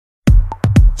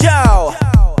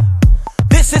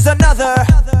This is another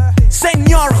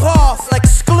Señor Rohff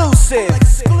exclusive.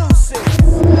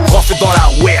 Rohff est dans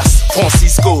la West,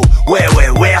 Francisco, ouais,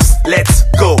 let's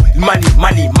go. Il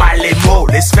manie mal les mots,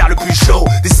 laisse faire le plus chaud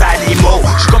des animaux.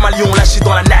 J'suis comme un lion lâché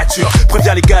dans la nature,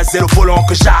 préviens les gazelles au volant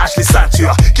que j'arrache les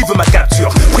ceintures. Qui veut ma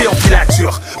capture, pris en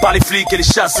filature par les flics et les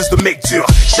chasseuses de mecs durs.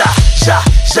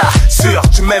 Sûr,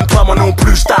 tu m'aimes pas moi non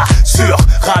plus, j't'assure.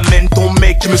 Ramène ton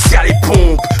mec qui me serre les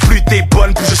pompes. Plus t'es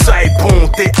bonne, plus je serai bon.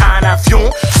 T'es un avion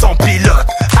sans pilote,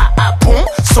 bon,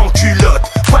 sans culotte.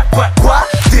 Quoi,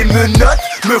 des menottes,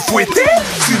 me fouetter,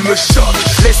 tu me choques.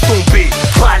 Laisse tomber,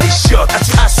 pas les chiottes.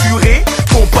 As-tu assuré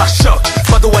ton pare-choc?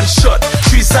 Pas de one shot,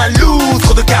 j'suis un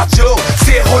loutre de cardio.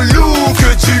 C'est relou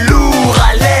que du lourd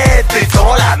à l'aide et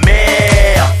dans la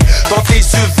mer. Dans tes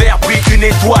yeux verts brille une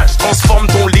étoile. J'transforme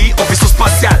ton lit en vaisseau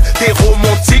spatial. T'es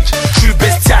romantique, j'suis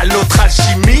bestial. Notre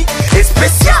alchimie est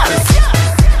spéciale.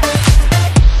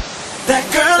 That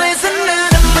girl is an animal.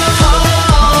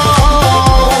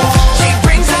 She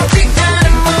brings out the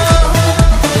animal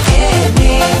in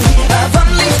me. I've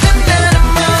unleashed an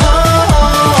animal.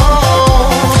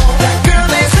 That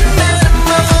girl is an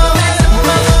animal.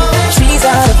 She's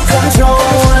out of control.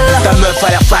 Ta meuf a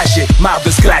l'air fâchée, marre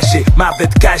de se clasher, marre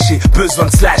d'être caché, besoin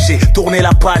de slasher. Tourner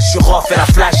la page sur Rohff, elle a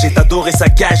flashé. T'adorais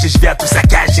saccager, je viens tout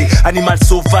saccager. Animal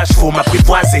sauvage, faut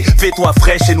m'apprivoiser. Fais-toi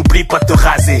fraîche et n'oublie pas de te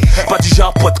raser. Pas du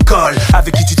genre pot de colle,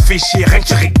 avec qui tu te fais chier, rien que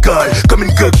tu rigoles, comme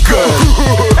une gueule.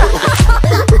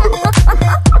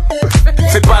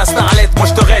 Fais pas un starlet, moi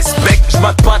je te respecte. Je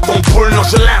mate pas ton boule, non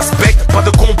je l'inspecte. Pas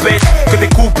de compète, que des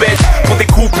coupettes. Pour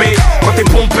découper, quand t'es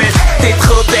pompette. T'es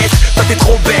trop bête, toi t'es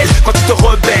trop belle. Quand tu te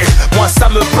rebelles, moi ça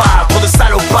me parle. Trop de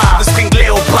salopards, de string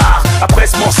léopard. Après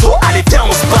ce morceau, allez viens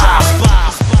on se barre.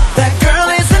 That girl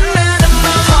is an animal.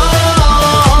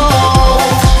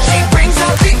 She brings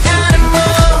out the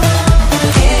animal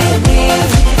in me.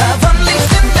 I've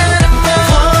unleashed an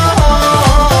animal.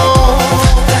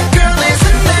 That girl is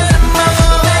an animal.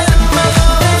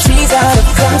 She's out of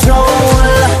control.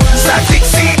 Ça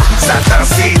t'excite, ça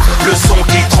t'incite. Le son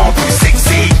qui te rend plus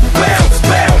sexy. Bounce,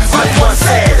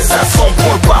 mademoiselle, ça sent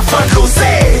bon le parfum de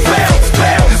l'oseille.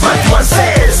 Bounce,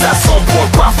 mademoiselle, ça sent bon le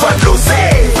parfum de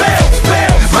l'oseille.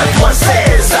 Bounce,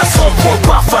 mademoiselle, ça sent bon le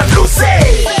parfum de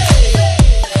l'oseille.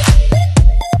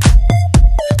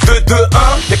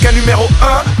 2-2-1, y'a qu'un numéro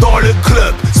 1 dans le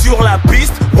club. Sur la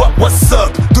piste, what's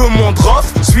up? Demande Rohff,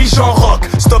 suis-je en rock?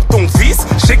 Stop ton fils,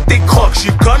 j'sais que t'es crocs.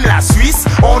 J'suis comme la Suisse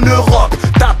en Europe.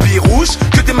 Tapis rouge,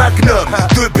 que des magnums.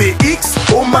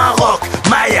 2BX au Maroc,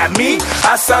 Miami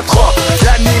à Saint-Trope.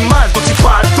 L'animal dont ils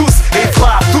parlent tous et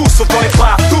partout, sauf dans les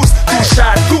partous. Touche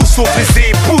à tout, sauf les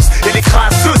épouses et les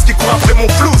crasseuses qui courent après mon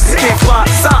flou. C'est pas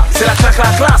ça, c'est la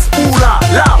classe. Oula,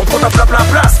 là, on prend ta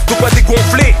place.